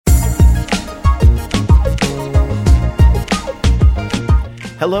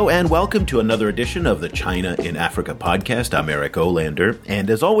Hello and welcome to another edition of the China in Africa podcast. I'm Eric Olander, and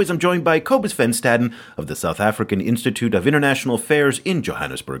as always, I'm joined by Cobus Van Staden of the South African Institute of International Affairs in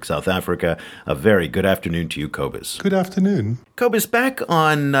Johannesburg, South Africa. A very good afternoon to you, Cobus. Good afternoon. Cobus, back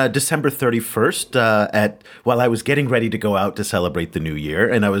on December 31st, while I was getting ready to go out to celebrate the new year,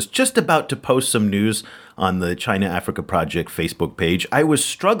 and I was just about to post some news on the China Africa Project Facebook page, I was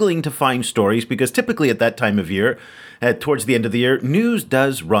struggling to find stories because typically at that time of year, towards the end of the year, news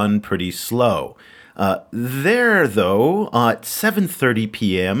does run pretty slow. Though, at 7:30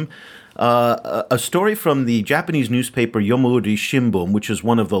 p.m., a story from the Japanese newspaper Yomiuri Shimbun, which is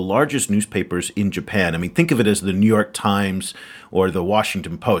one of the largest newspapers in Japan. I mean, think of it as the New York Times or the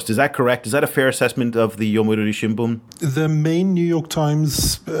Washington Post. Is that correct? Is that a fair assessment of the Yomiuri Shimbun? The main New York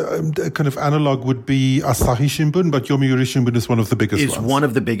Times kind of analog would be Asahi Shimbun, but Yomiuri Shimbun is one of the biggest ones. Is one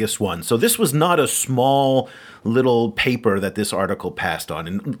of the biggest ones. So this was not a small little paper that this article passed on.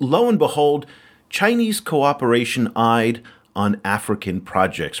 And lo and behold, Chinese cooperation eyed on African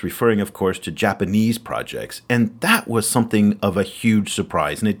projects, referring, of course, to Japanese projects. And that was something of a huge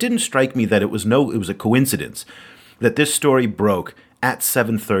surprise. And it didn't strike me that it was a coincidence that this story broke at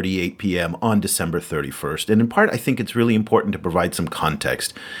 7:38 p.m. on December 31st. And in part, I think it's really important to provide some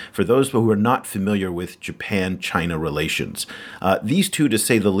context for those who are not familiar with Japan-China relations. These two, to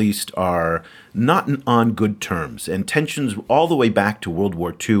say the least, are not on good terms, and tensions all the way back to World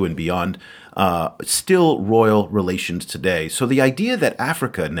War II and beyond still roil relations today. So the idea that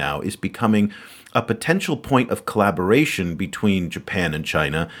Africa now is becoming a potential point of collaboration between Japan and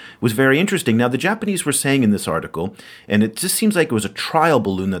China was very interesting. Now, the Japanese were saying in this article, and it just seems like it was a trial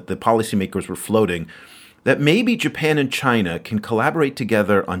balloon that the policymakers were floating, that maybe Japan and China can collaborate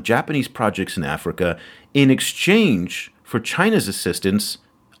together on Japanese projects in Africa in exchange for China's assistance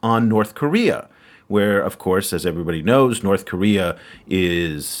on North Korea, where, of course, as everybody knows, North Korea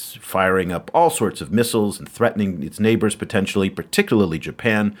is firing up all sorts of missiles and threatening its neighbors potentially, particularly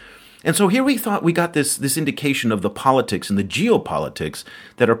Japan. And so here we thought we got this indication of the politics and the geopolitics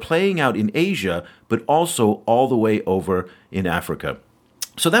that are playing out in Asia, but also all the way over in Africa.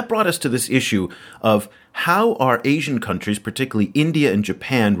 So that brought us to this issue of how are Asian countries, particularly India and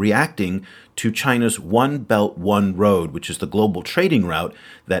Japan, reacting to China's One Belt, One Road, which is the global trading route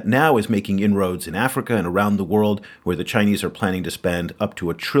that now is making inroads in Africa and around the world, where the Chinese are planning to spend up to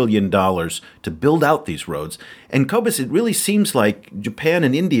 $1 trillion to build out these roads. And Cobus, it really seems like Japan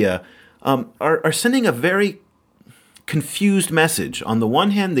and India are sending a very confused message. On the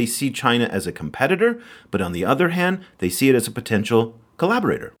one hand, they see China as a competitor, but on the other hand, they see it as a potential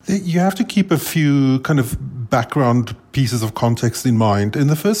collaborator. You have to keep a few kind of background pieces of context in mind. In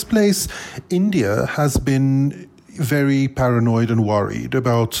the first place, India has been very paranoid and worried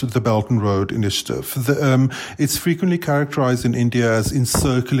about the Belt and Road Initiative. It's frequently characterized in India as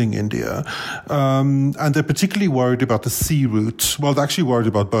encircling India. And they're particularly worried about the sea route. Well, they're actually worried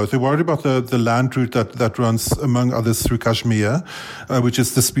about both. They're worried about the land route that runs, among others, through Kashmir, which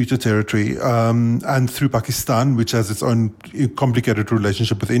is disputed territory, and through Pakistan, which has its own complicated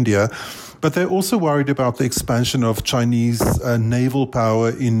relationship with India. But they're also worried about the expansion of Chinese naval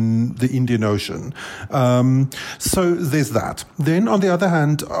power in the Indian Ocean. So there's that. Then, on the other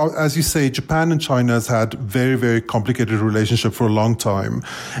hand, as you say, Japan and China has had very, very complicated relationship for a long time.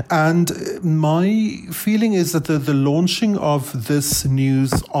 And my feeling is that the launching of this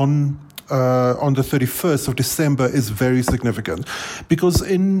news on the 31st of December is very significant, because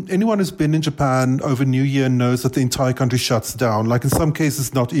anyone who's been in Japan over New Year knows that the entire country shuts down. Like in some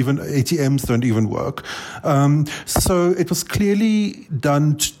cases, not even ATMs don't even work. So it was clearly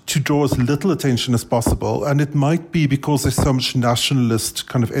done to draw as little attention as possible, and it might be because there's so much nationalist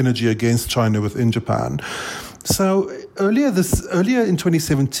kind of energy against China within Japan. So earlier in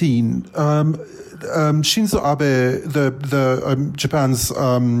 2017, Shinzo Abe, Japan's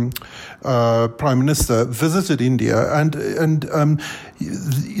prime minister, visited India, and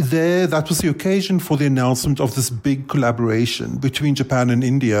that was the occasion for the announcement of this big collaboration between Japan and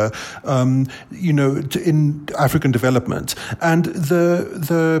India, in African development. And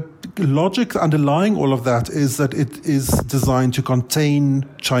the logic underlying all of that is that it is designed to contain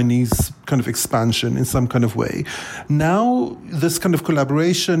Chinese kind of expansion in some kind of way. Now, this kind of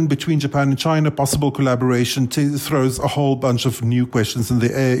collaboration between Japan and China, possible collaboration, throws a whole bunch of new questions in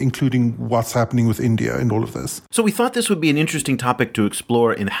the air, including what's happening with India in all of this. So we thought this would be an interesting topic to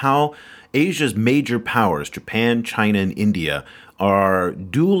explore in how Asia's major powers, Japan, China, and India, are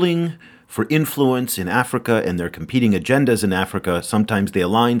dueling for influence in Africa and their competing agendas in Africa. Sometimes they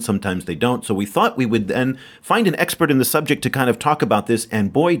align, sometimes they don't. So we thought we would then find an expert in the subject to kind of talk about this,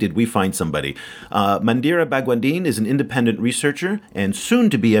 and boy, did we find somebody. Mandira Bagwandeen is an independent researcher and soon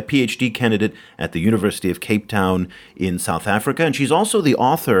to be a PhD candidate at the University of Cape Town in South Africa. And she's also the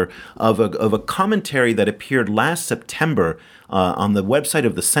author of a commentary that appeared last September on the website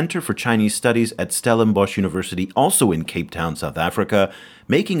of the Center for Chinese Studies at Stellenbosch University, also in Cape Town, South Africa,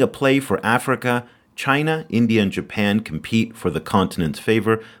 making a play for Africa. China, India, and Japan compete for the continent's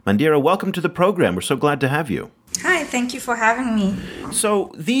favor. Mandira, welcome to the program. We're so glad to have you. Hi, thank you for having me.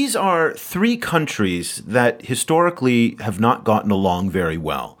 So these are three countries that historically have not gotten along very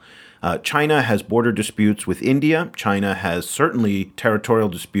well. China has border disputes with India. China has certainly territorial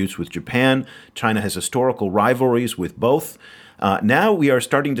disputes with Japan. China has historical rivalries with both. Now we are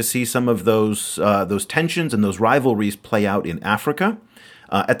starting to see some of those tensions and those rivalries play out in Africa.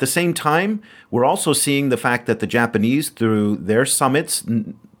 At the same time, we're also seeing the fact that the Japanese, through their summits,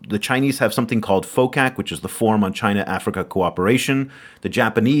 the Chinese have something called FOCAC, which is the Forum on China-Africa Cooperation. The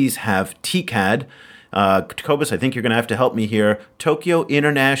Japanese have TICAD. Cobus, I think you're going to have to help me here. Tokyo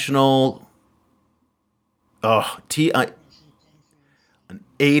International Aid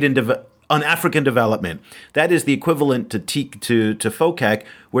and on African Development. That is the equivalent to FOCAC,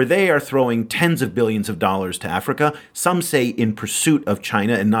 where they are throwing tens of billions of dollars to Africa, some say in pursuit of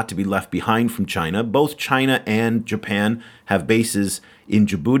China and not to be left behind from China. Both China and Japan have bases in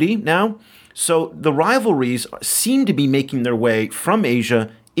Djibouti now. So the rivalries seem to be making their way from Asia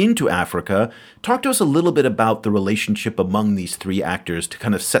into Africa. Talk to us a little bit about the relationship among these three actors to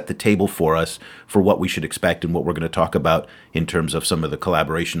kind of set the table for us for what we should expect and what we're going to talk about in terms of some of the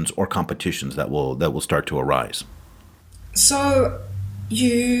collaborations or competitions that will start to arise. So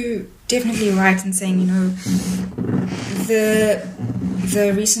you definitely right in saying,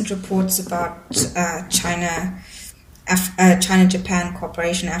 the recent reports about China-Japan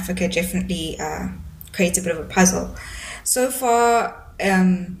cooperation in Africa definitely creates a bit of a puzzle. So far,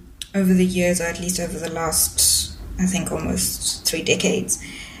 over the years, or at least over the last, I think, almost 3 decades,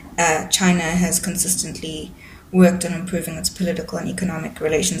 China has consistently worked on improving its political and economic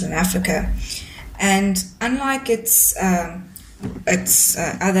relations in Africa. And unlike its other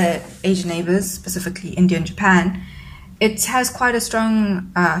Asian neighbors, specifically India and Japan, it has quite a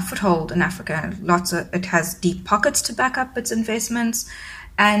strong foothold in Africa. It has deep pockets to back up its investments,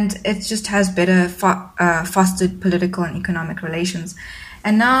 and it just has better fostered political and economic relations.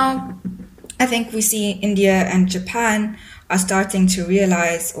 And now I think we see India and Japan are starting to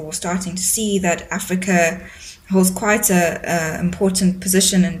realize or starting to see that Africa holds quite a important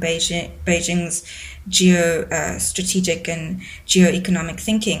position in Beijing's geo-strategic and geo-economic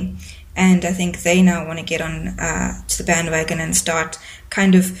thinking. And I think they now want to get on to the bandwagon and start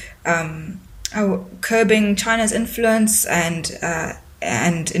kind of curbing China's influence and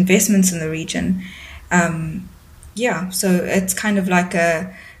investments in the region. So it's kind of like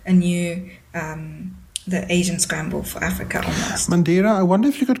a new the Asian scramble for Africa almost. Mandira, I wonder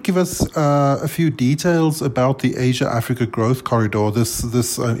if you could give us a few details about the Asia-Africa Growth Corridor,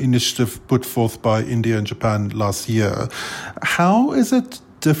 this initiative put forth by India and Japan last year. How is it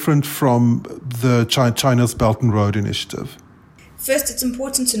different from the China's Belt and Road Initiative? First, it's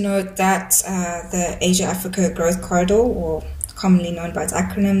important to note that the Asia-Africa Growth Corridor, or commonly known by its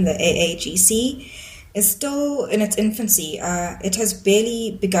acronym, the AAGC, is still in its infancy. It has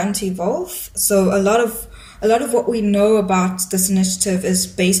barely begun to evolve. So a lot of what we know about this initiative is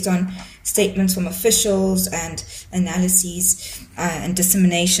based on statements from officials and analyses and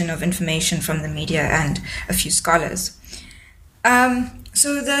dissemination of information from the media and a few scholars.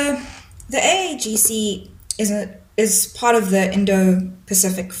 So the AAGC is part of the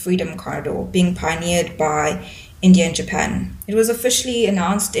Indo-Pacific Freedom Corridor being pioneered by India and Japan. It was officially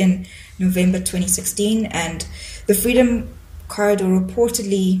announced in November 2016, and the Freedom Corridor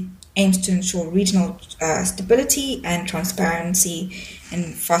reportedly aims to ensure regional stability and transparency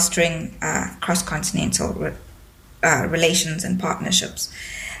in fostering cross-continental relations and partnerships.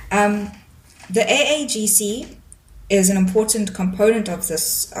 The AAGC is an important component of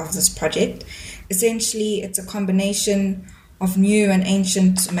this project. Essentially, it's a combination of new and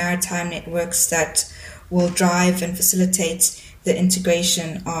ancient maritime networks that will drive and facilitate the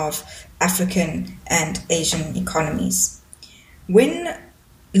integration of African and Asian economies. When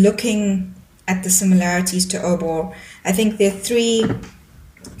looking at the similarities to OBOR, I think there are three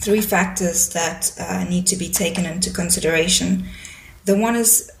factors that need to be taken into consideration. The one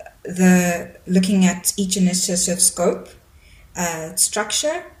is looking at each initiative's scope,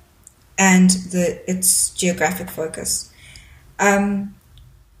 structure, and its geographic focus.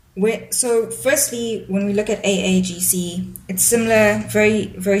 So firstly, when we look at AAGC, it's similar, very,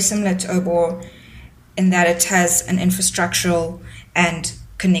 very similar to OBOR in that it has an infrastructural and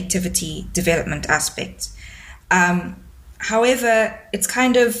connectivity development aspect. However, it's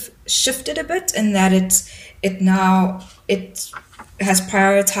kind of shifted a bit in that it has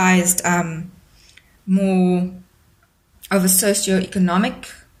prioritized more of a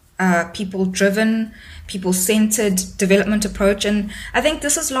socio-economic, people-driven, people-centered development approach. And I think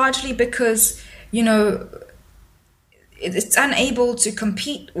this is largely because, it's unable to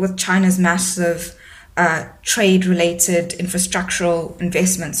compete with China's massive trade-related infrastructural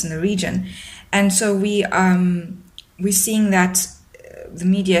investments in the region. And so we're seeing that the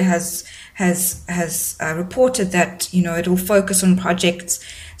media has reported that, it will focus on projects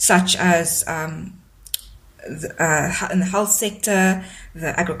such as in the health sector,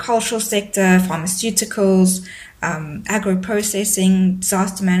 the agricultural sector, pharmaceuticals, agro-processing,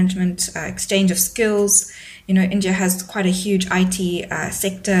 disaster management, exchange of skills. India has quite a huge IT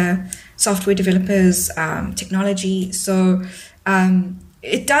sector, software developers, technology. So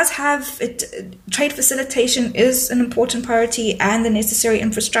it does have trade facilitation is an important priority and the necessary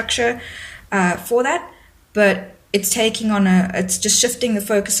infrastructure for that, but it's it's just shifting the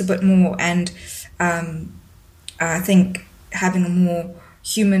focus a bit more, and I think having a more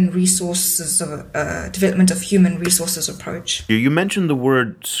human resources, development of human resources approach. You mentioned the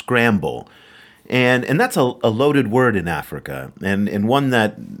word scramble, and that's a loaded word in Africa, and one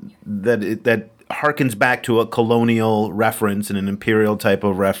that harkens back to a colonial reference and an imperial type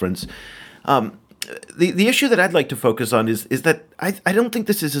of reference. The issue that I'd like to focus on is that I don't think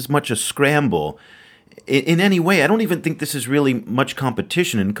this is as much a scramble in any way. I don't even think this is really much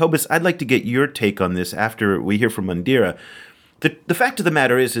competition. And Cobus, I'd like to get your take on this after we hear from Mandira. The fact of the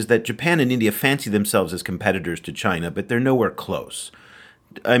matter is that Japan and India fancy themselves as competitors to China, but they're nowhere close.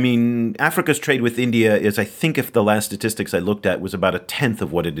 I mean, Africa's trade with India is, I think if the last statistics I looked at was about 1/10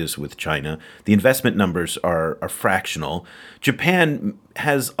 of what it is with China. The investment numbers are fractional. Japan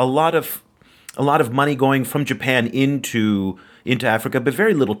has a lot of money going from Japan into Africa, but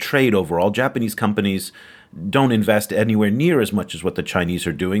very little trade overall. Japanese companies don't invest anywhere near as much as what the Chinese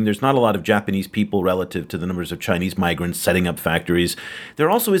are doing. There's not a lot of Japanese people relative to the numbers of Chinese migrants setting up factories. There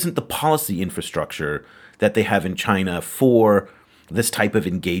also isn't the policy infrastructure that they have in China for this type of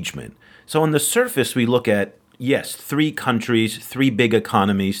engagement. So on the surface, we look at, yes, 3 countries, 3 big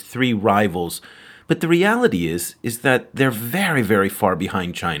economies, 3 rivals. But the reality is that they're very, very far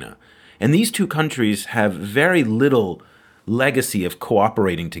behind China. And these 2 countries have very little legacy of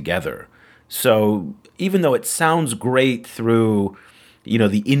cooperating together. So even though it sounds great through,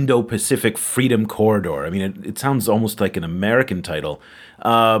 the Indo-Pacific Freedom Corridor, I mean, it sounds almost like an American title.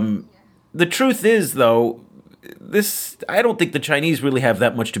 The truth is, though, I don't think the Chinese really have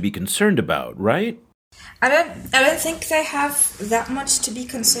that much to be concerned about, right? I don't think they have that much to be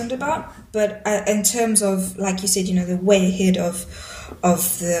concerned about, but in terms of, like you said, they're way ahead of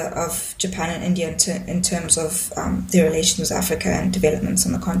Japan and India in terms of their relations with Africa and developments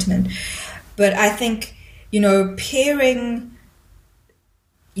on the continent. But I think pairing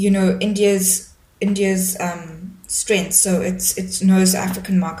India's strengths, so it knows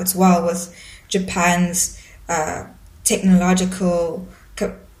African markets well, with Japan's technological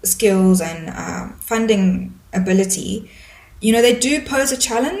skills and funding ability, they do pose a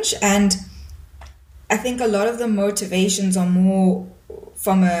challenge. And I think a lot of the motivations are more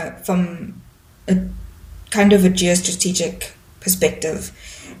from a kind of a geostrategic perspective.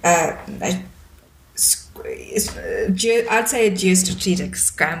 I'd say a geostrategic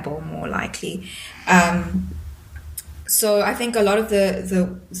scramble, more likely. So I think a lot of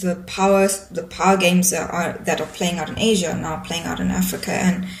the power games that are playing out in Asia are now playing out in Africa,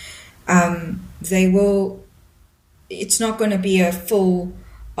 and it's not going to be a full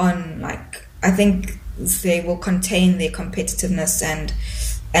on, I think they will contain their competitiveness and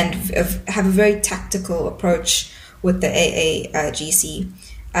have a very tactical approach with the AAGC.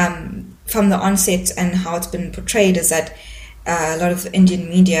 From the onset, and how it's been portrayed is that a lot of the Indian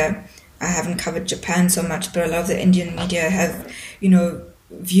media, I haven't covered Japan so much, but a lot of the Indian media have,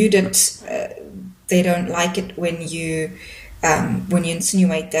 viewed it. They don't like it when you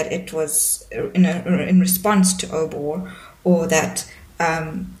insinuate that it was in response to OBOR, or that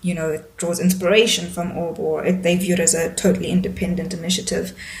it draws inspiration from OBOR. They view it as a totally independent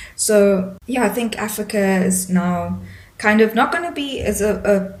initiative. So I think Africa is now kind of not going to be as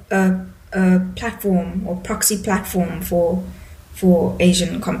a platform or proxy platform for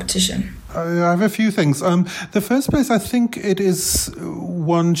Asian competition. I have a few things. The first place, I think it is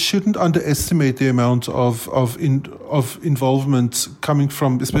one shouldn't underestimate the amount of involvement coming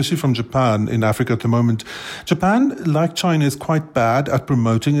from, especially from Japan in Africa at the moment. Japan, like China, is quite bad at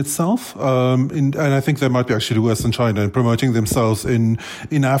promoting itself, and I think they might be actually worse than China in promoting themselves in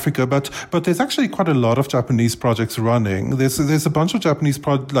Africa. But there's actually quite a lot of Japanese projects running. There's a bunch of Japanese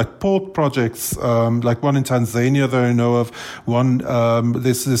like port projects, like one in Tanzania that I know of. One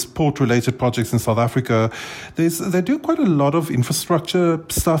there's this port related projects in South Africa. They do quite a lot of infrastructure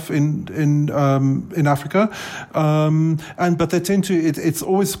stuff in Africa, but they tend to. It's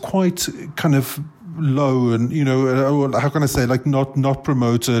always quite kind of low and, how can I say, like not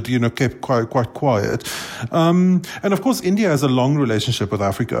promoted, kept quite quiet. And of course, India has a long relationship with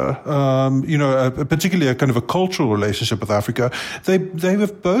Africa, particularly a kind of a cultural relationship with Africa. They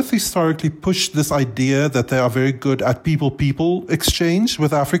have both historically pushed this idea that they are very good at people exchange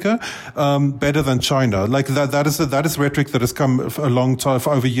with Africa, better than China. Like that is rhetoric that has come for a long time,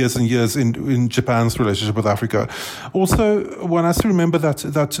 for over years and years in Japan's relationship with Africa. Also, one has to remember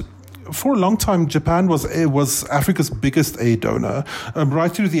that for a long time, Japan was Africa's biggest aid donor. Right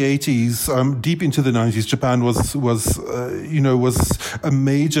through the 80s, deep into the 90s, Japan was a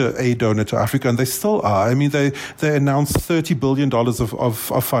major aid donor to Africa, and they still are. I mean, they announced $30 billion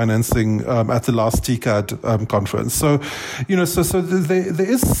of financing at the last TICAD conference. So,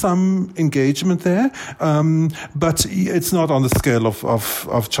 there is some engagement there, but it's not on the scale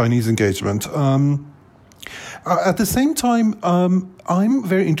of Chinese engagement. At the same time, I'm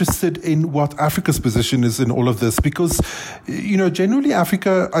very interested in what Africa's position is in all of this because, generally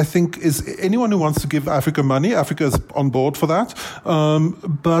Africa, I think, is anyone who wants to give Africa money, Africa is on board for that.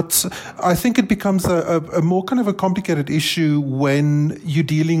 But I think it becomes a more kind of a complicated issue when you're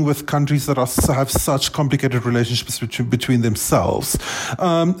dealing with countries that have such complicated relationships between themselves.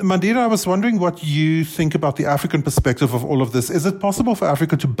 Mandira, I was wondering what you think about the African perspective of all of this. Is it possible for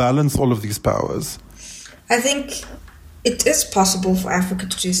Africa to balance all of these powers? I think it is possible for Africa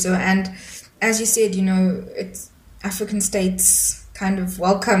to do so, and as you said, African states kind of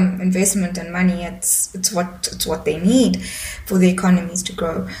welcome investment and money. It's what they need for their economies to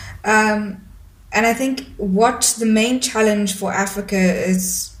grow. And I think what the main challenge for Africa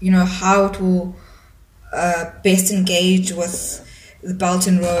is, how it will best engage with the Belt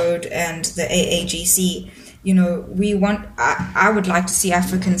and Road and the AAGC. I would like to see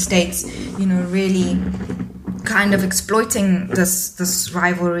African states, really kind of exploiting this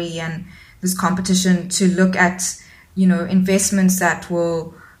rivalry and this competition to look at, investments that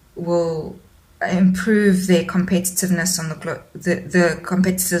will improve their competitiveness on the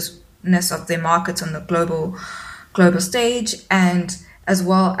competitiveness of their markets on the global stage, and as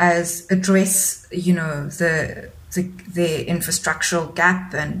well as address, the infrastructural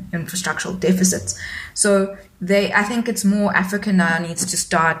gap and infrastructural deficits. So I think it's more Africa now needs to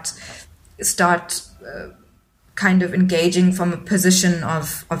start kind of engaging from a position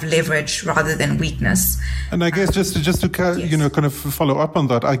of leverage rather than weakness. And I guess just to kind of follow up on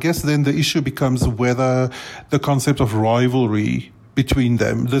that, I guess then the issue becomes whether the concept of rivalry between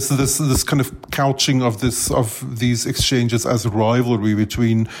them, this kind of couching of these exchanges as rivalry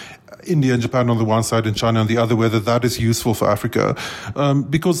between India and Japan on the one side and China on the other, whether that is useful for Africa.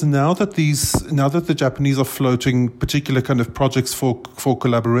 Because now that the Japanese are floating particular kind of projects for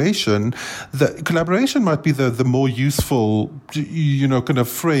collaboration, the collaboration might be the more useful, kind of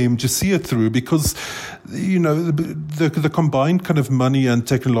frame to see it through, because, the combined kind of money and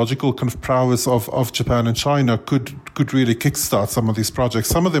technological kind of prowess of Japan and China could really kickstart some of these projects.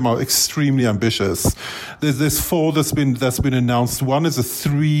 Some of them are extremely ambitious. There's 4 that's been announced. One is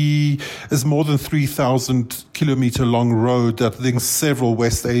more than 3,000 kilometer long road that links several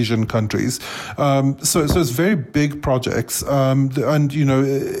West Asian countries. So it's very big projects. And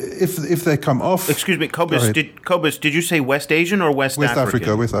if they come off. Excuse me, Cobus, did you say West Asian or West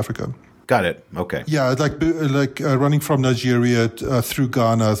African? West Africa. Got it. Okay. Yeah, like running from Nigeria through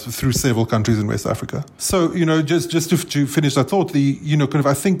Ghana, through several countries in West Africa. So, just to finish that thought,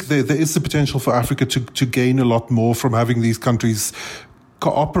 I think there is the potential for Africa to gain a lot more from having these countries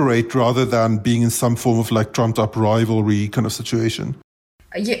cooperate rather than being in some form of like trumped up rivalry kind of situation.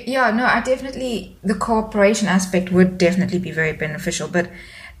 I definitely, the cooperation aspect would definitely be very beneficial, but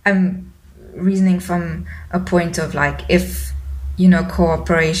I'm reasoning from a point of like, if,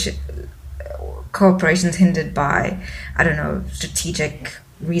 cooperation's hindered by, I don't know, strategic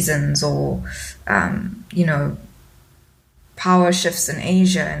reasons or, power shifts in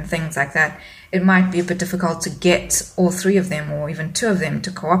Asia and things like that, it might be a bit difficult to get all 3 of them or even 2 of them to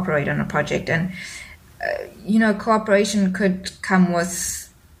cooperate on a project. And, cooperation could come with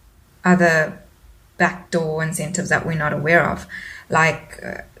other backdoor incentives that we're not aware of. Like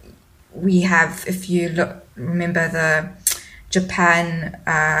we have, if you remember the Japan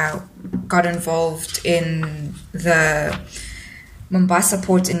got involved in the Mombasa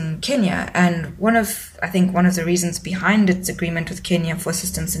port in Kenya, and one of the reasons behind its agreement with Kenya for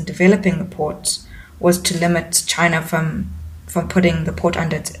assistance in developing the port was to limit China from putting the port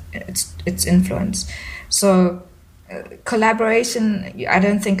under its influence. So collaboration, I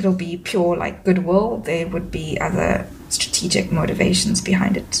don't think it'll be pure like goodwill. There would be other strategic motivations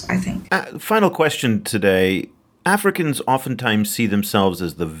behind it, I think. Final question today. Africans oftentimes see themselves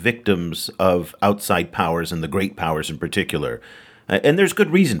as the victims of outside powers and the great powers in particular. And there's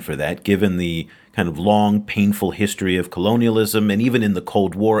good reason for that, given the kind of long, painful history of colonialism, and even in the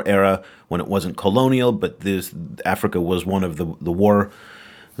Cold War era, when it wasn't colonial, but Africa was one of the war,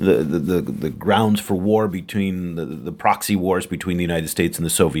 the grounds for war between the proxy wars between the United States and the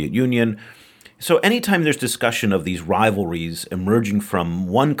Soviet Union. So anytime there's discussion of these rivalries emerging from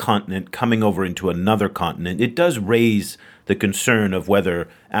one continent coming over into another continent, it does raise the concern of whether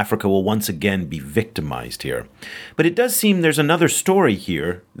Africa will once again be victimized here. But it does seem there's another story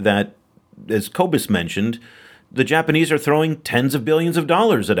here that, as Cobus mentioned, the Japanese are throwing tens of billions of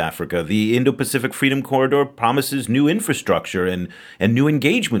dollars at Africa. The Indo-Pacific Freedom Corridor promises new infrastructure and new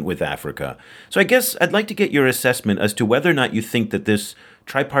engagement with Africa. So I guess I'd like to get your assessment as to whether or not you think that this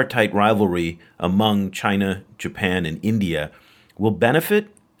tripartite rivalry among China, Japan, and India will benefit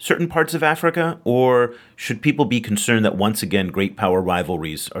certain parts of Africa, or should people be concerned that once again great power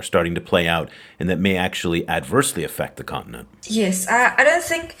rivalries are starting to play out and that may actually adversely affect the continent? Yes, I don't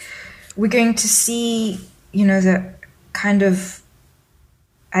think we're going to see, the kind of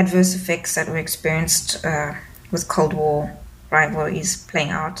adverse effects that were experienced with Cold War rivalries playing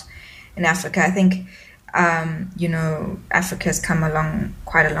out in Africa. I think Africa has come along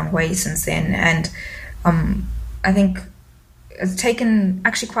quite a long way since then, and I think it's taken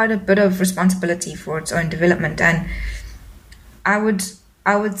actually quite a bit of responsibility for its own development. And I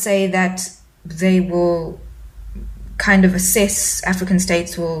would say that they will kind of assess, African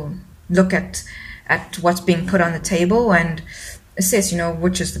states will look at what's being put on the table and assess,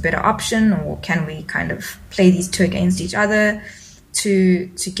 which is the better option, or can we kind of play these two against each other to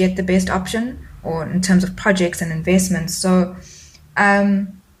get the best option, or in terms of projects and investments. So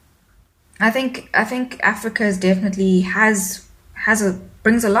I think Africa is definitely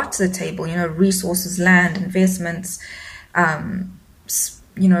brings a lot to the table. Resources, land, investments.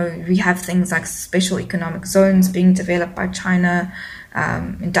 We have things like special economic zones being developed by China,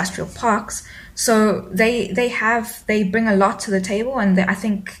 industrial parks. So they bring a lot to the table, and I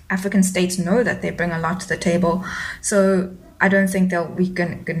think African states know that they bring a lot to the table. So I don't think we're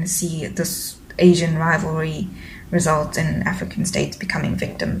going to see this Asian rivalry result in African states becoming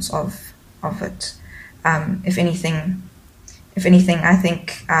victims of it. If anything, I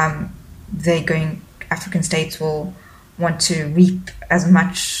think African states will want to reap as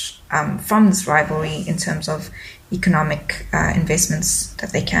much from this rivalry in terms of economic investments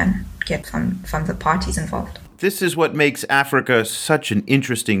that they can get from the parties involved. This is what makes Africa such an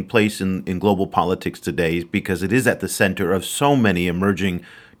interesting place in global politics today, because it is at the center of so many emerging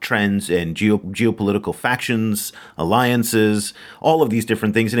trends and geopolitical factions, alliances, all of these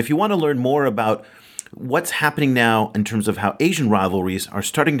different things. And if you want to learn more about what's happening now in terms of how Asian rivalries are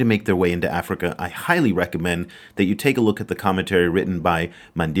starting to make their way into Africa, I highly recommend that you take a look at the commentary written by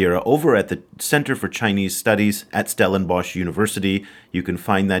Mandira over at the Center for Chinese Studies at Stellenbosch University. You can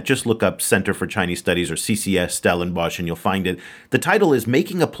find that. Just look up Center for Chinese Studies or CCS Stellenbosch and you'll find it. The title is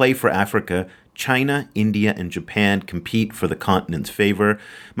Making a Play for Africa: China, India, and Japan Compete for the Continent's Favor.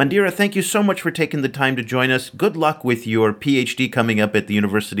 Mandira, thank you so much for taking the time to join us. Good luck with your PhD coming up at the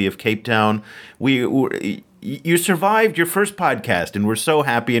University of Cape Town. You survived your first podcast, and we're so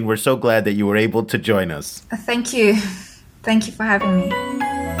happy and we're so glad that you were able to join us. Thank you. Thank you for having me.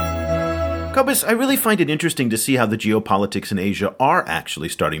 Cobus, I really find it interesting to see how the geopolitics in Asia are actually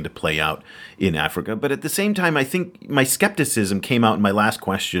starting to play out in Africa. But at the same time, I think my skepticism came out in my last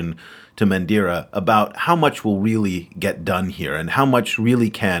question to Mandira about how much will really get done here and how much really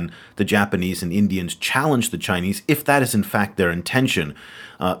can the Japanese and Indians challenge the Chinese if that is in fact their intention.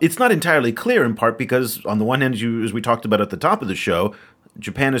 It's not entirely clear, in part because on the one hand, as we talked about at the top of the show,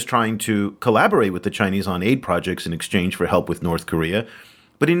 Japan is trying to collaborate with the Chinese on aid projects in exchange for help with North Korea.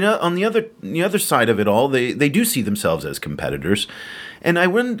 But on the other side of it all, they do see themselves as competitors. And I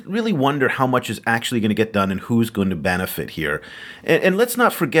really wonder how much is actually going to get done and who's going to benefit here. And let's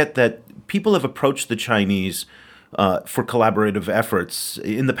not forget that people have approached the Chinese for collaborative efforts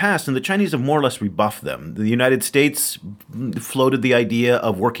in the past, and the Chinese have more or less rebuffed them. The United States floated the idea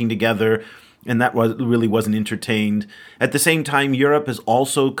of working together, and that really wasn't entertained. At the same time, Europe has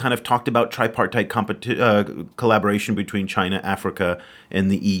also kind of talked about tripartite collaboration between China, Africa,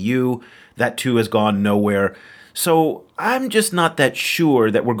 and the EU. That too has gone nowhere. So I'm just not that sure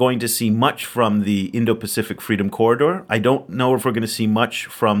that we're going to see much from the Indo-Pacific Freedom Corridor. I don't know if we're going to see much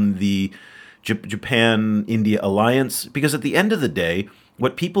from the Japan-India alliance, because at the end of the day,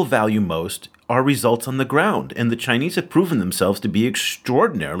 what people value most are results on the ground, and the Chinese have proven themselves to be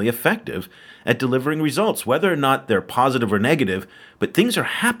extraordinarily effective at delivering results, whether or not they're positive or negative, but things are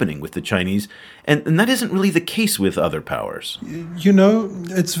happening with the Chinese, and that isn't really the case with other powers. You know,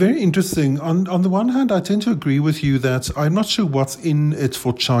 it's very interesting. On the one hand, I tend to agree with you that I'm not sure what's in it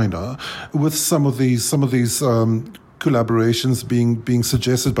for China with some of these collaborations being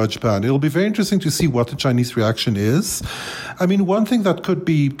suggested by Japan. It'll be very interesting to see what the Chinese reaction is. I mean, one thing that could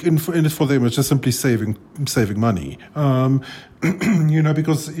be in it for them is just simply saving money.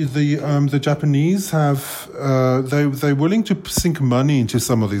 Because the Japanese have they're willing to sink money into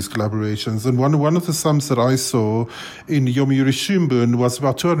some of these collaborations, and one of the sums that I saw in Yomiuri Shimbun was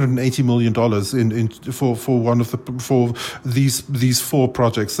about $280 million for these four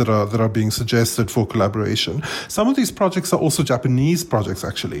projects that are being suggested for collaboration. Some of these projects are also Japanese projects,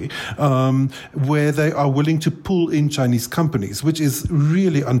 actually, where they are willing to pull in Chinese companies, which is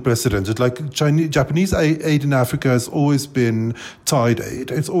really unprecedented. Like Japanese aid in Africa has always been tied aid.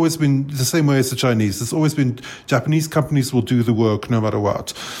 It's always been the same way as the Chinese. It's always been Japanese companies will do the work no matter what.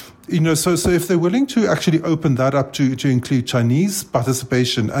 So if they're willing to actually open that up to include Chinese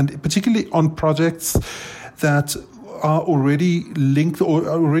participation, and particularly on projects that are already linked or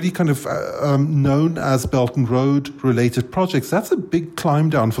already kind of known as Belt and Road related projects, that's a big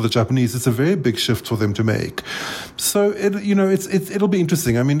climb down for the Japanese. It's a very big shift for them to make. So it'll be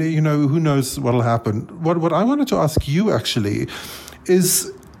interesting. I mean, who knows what'll happen. What I wanted to ask you actually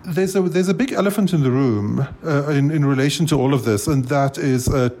is, there's a big elephant in the room in relation to all of this, and that is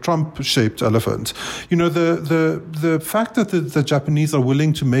a Trump-shaped elephant. The fact that the Japanese are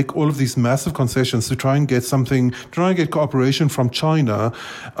willing to make all of these massive concessions to try and get cooperation from China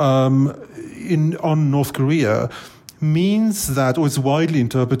on North Korea means that, or it's widely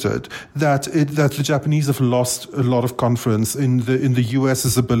interpreted, that the Japanese have lost a lot of confidence in the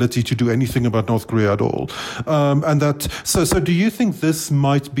US's ability to do anything about North Korea at all. So do you think this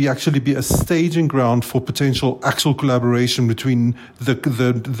might be a staging ground for potential actual collaboration between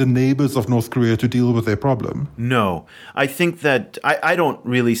the neighbors of North Korea to deal with their problem? No. I think that I don't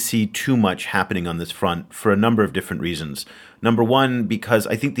really see too much happening on this front for a number of different reasons. Number one, because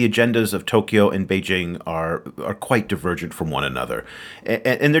I think the agendas of Tokyo and Beijing are quite divergent from one another.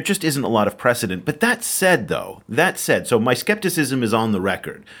 And there just isn't a lot of precedent. But that said, so my skepticism is on the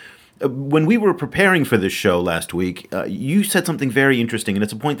record. When we were preparing for this show last week, you said something very interesting, and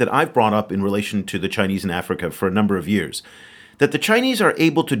it's a point that I've brought up in relation to the Chinese in Africa for a number of years, that the Chinese are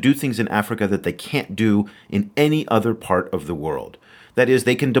able to do things in Africa that they can't do in any other part of the world. That is,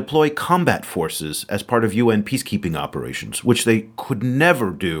 they can deploy combat forces as part of UN peacekeeping operations, which they could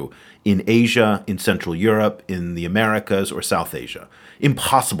never do in Asia, in Central Europe, in the Americas, or South Asia.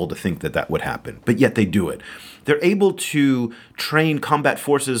 Impossible to think that would happen, but yet they do it. They're able to train combat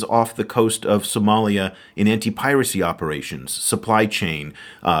forces off the coast of Somalia in anti-piracy operations, supply chain,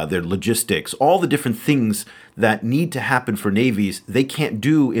 their logistics, all the different things that need to happen for navies they can't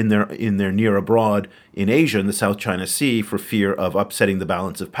do in their near abroad in Asia, in the South China Sea, for fear of upsetting the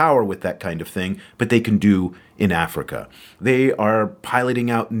balance of power with that kind of thing, but they can do in Africa. They are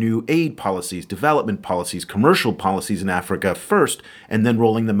piloting out new aid policies, development policies, commercial policies in Africa first, and then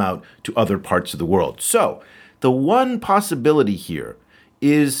rolling them out to other parts of the world. So the one possibility here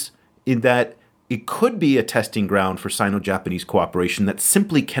is in that it could be a testing ground for Sino-Japanese cooperation that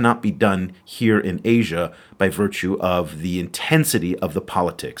simply cannot be done here in Asia by virtue of the intensity of the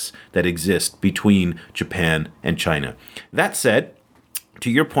politics that exist between Japan and China. That said, to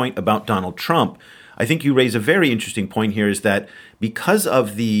your point about Donald Trump, I think you raise a very interesting point here, is that because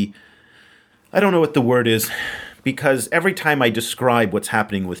of I don't know what the word is, because every time I describe what's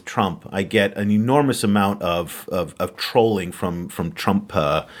happening with Trump, I get an enormous amount of trolling from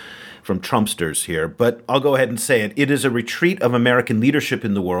Trumpsters here, but I'll go ahead and say it. It is a retreat of American leadership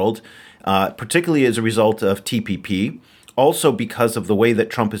in the world, particularly as a result of TPP. Also because of the way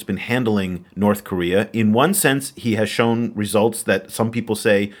that Trump has been handling North Korea. In one sense, he has shown results that some people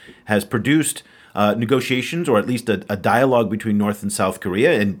say has produced negotiations, or at least a dialogue between North and South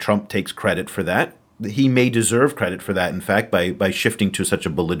Korea, and Trump takes credit for that. he may deserve credit for that, in fact, by shifting to such a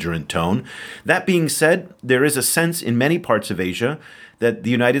belligerent tone. That being said, there is a sense in many parts of Asia that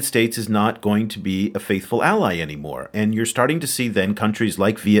the United States is not going to be a faithful ally anymore. And you're starting to see then countries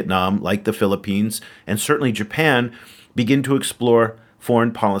like Vietnam, like the Philippines, and certainly Japan begin to explore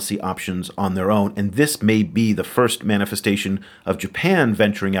foreign policy options on their own. And this may be the first manifestation of Japan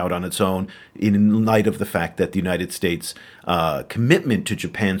venturing out on its own in light of the fact that the United States' commitment to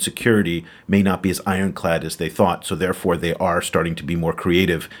Japan's security may not be as ironclad as they thought. So therefore, they are starting to be more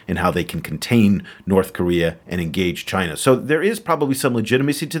creative in how they can contain North Korea and engage China. So there is probably some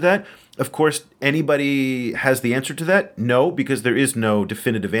legitimacy to that. Of course, anybody has the answer to that? No, because there is no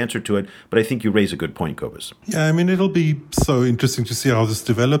definitive answer to it. But I think you raise a good point, Cobus. Yeah, I mean, it'll be so interesting to see how this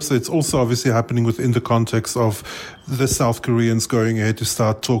develops. It's also obviously happening within the context of the South Koreans going ahead to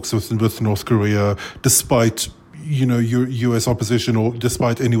start talks with North Korea, despite U.S. opposition, or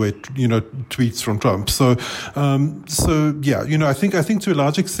despite tweets from Trump. So yeah, I think to a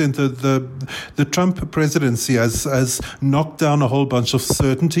large extent the Trump presidency has knocked down a whole bunch of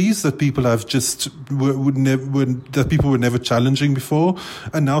certainties that people have that people were never challenging before,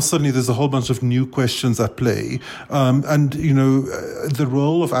 and now suddenly there's a whole bunch of new questions at play, and the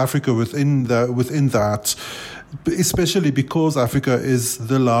role of Africa within that. Especially because Africa is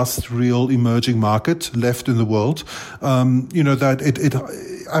the last real emerging market left in the world,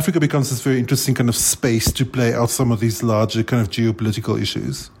 Africa becomes this very interesting kind of space to play out some of these larger kind of geopolitical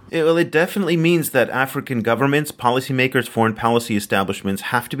issues. Well, it definitely means that African governments, policymakers, foreign policy establishments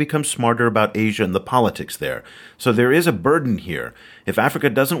have to become smarter about Asia and the politics there. So there is a burden here. If Africa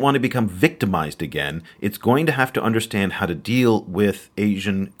doesn't want to become victimized again, it's going to have to understand how to deal with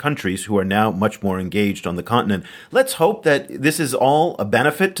Asian countries who are now much more engaged on the continent. Let's hope that this is all a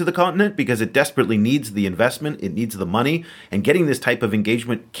benefit to the continent, because it desperately needs the investment, it needs the money, and getting this type of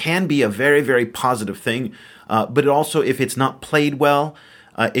engagement can be a very, very positive thing. But also, if it's not played well,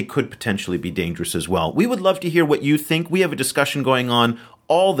 it could potentially be dangerous as well. We would love to hear what you think. We have a discussion going on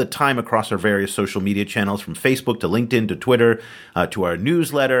all the time across our various social media channels, from Facebook to LinkedIn to Twitter to our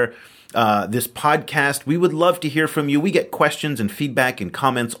newsletter, this podcast. We would love to hear from you. We get questions and feedback and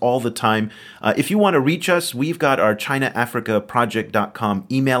comments all the time. If you want to reach us, we've got our ChinaAfricaProject.com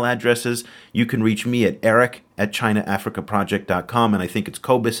email addresses. You can reach me at eric@ChinaAfricaProject.com, and I think it's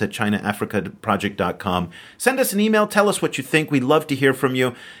Cobus at ChinaAfricaProject.com. Send us an email. Tell us what you think. We'd love to hear from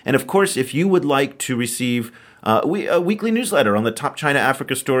you. And of course, if you would like to receive a weekly newsletter on the top China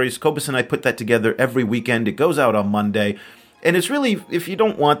Africa stories, Cobus and I put that together every weekend. It goes out on Monday. And it's really, if you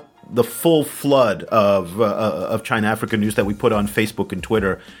don't want the full flood of China Africa news that we put on Facebook and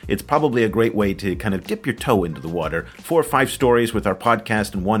Twitter, it's probably a great way to kind of dip your toe into the water. 4 or 5 stories with our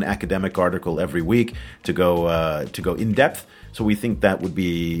podcast and 1 academic article every week to go in depth. So we think that would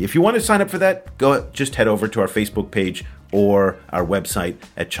be, if you want to sign up for that, just head over to our Facebook page or our website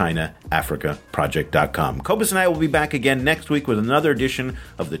at ChinaAfricaProject.com. Cobus and I will be back again next week with another edition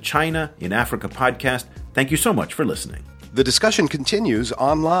of the China in Africa podcast. Thank you so much for listening. The discussion continues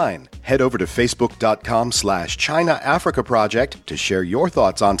online. Head over to facebook.com/China Africa Project to share your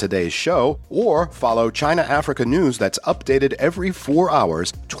thoughts on today's show, or follow China Africa News that's updated every 4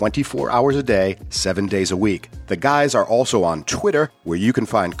 hours, 24 hours a day, 7 days a week. The guys are also on Twitter, where you can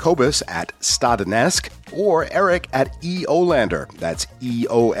find Cobus at Stadenesque or Eric at EOlander. That's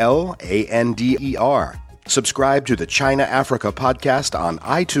EOLANDER. Subscribe to the China Africa podcast on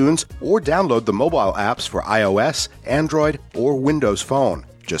iTunes, or download the mobile apps for iOS, Android, or Windows Phone.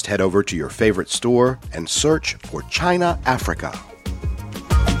 Just head over to your favorite store and search for China Africa.